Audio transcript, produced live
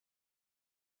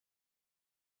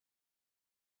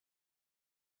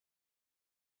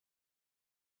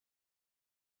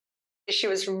She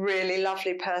was a really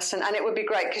lovely person, and it would be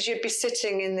great because you'd be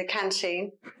sitting in the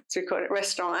canteen, so we call it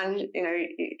restaurant, and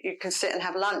you can sit and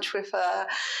have lunch with her,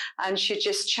 and she'd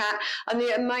just chat. And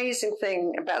the amazing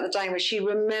thing about the Dame was she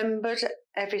remembered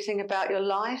everything about your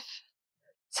life.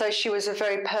 So she was a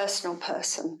very personal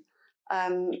person,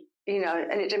 and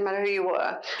it didn't matter who you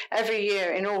were. Every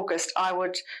year in August, I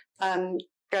would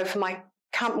go for my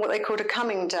what they called a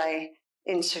coming day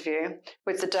interview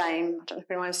with the Dame. I don't know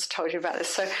if anyone else told you about this.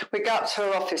 So we'd go up to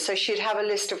her office. So she'd have a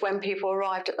list of when people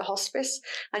arrived at the hospice,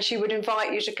 and she would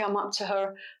invite you to come up to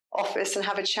her office and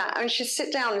have a chat. And she'd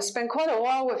sit down and spend quite a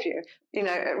while with you,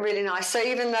 really nice. So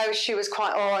even though she was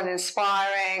quite and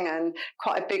inspiring and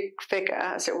quite a big figure,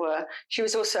 as it were, she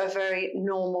was also a very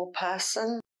normal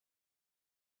person.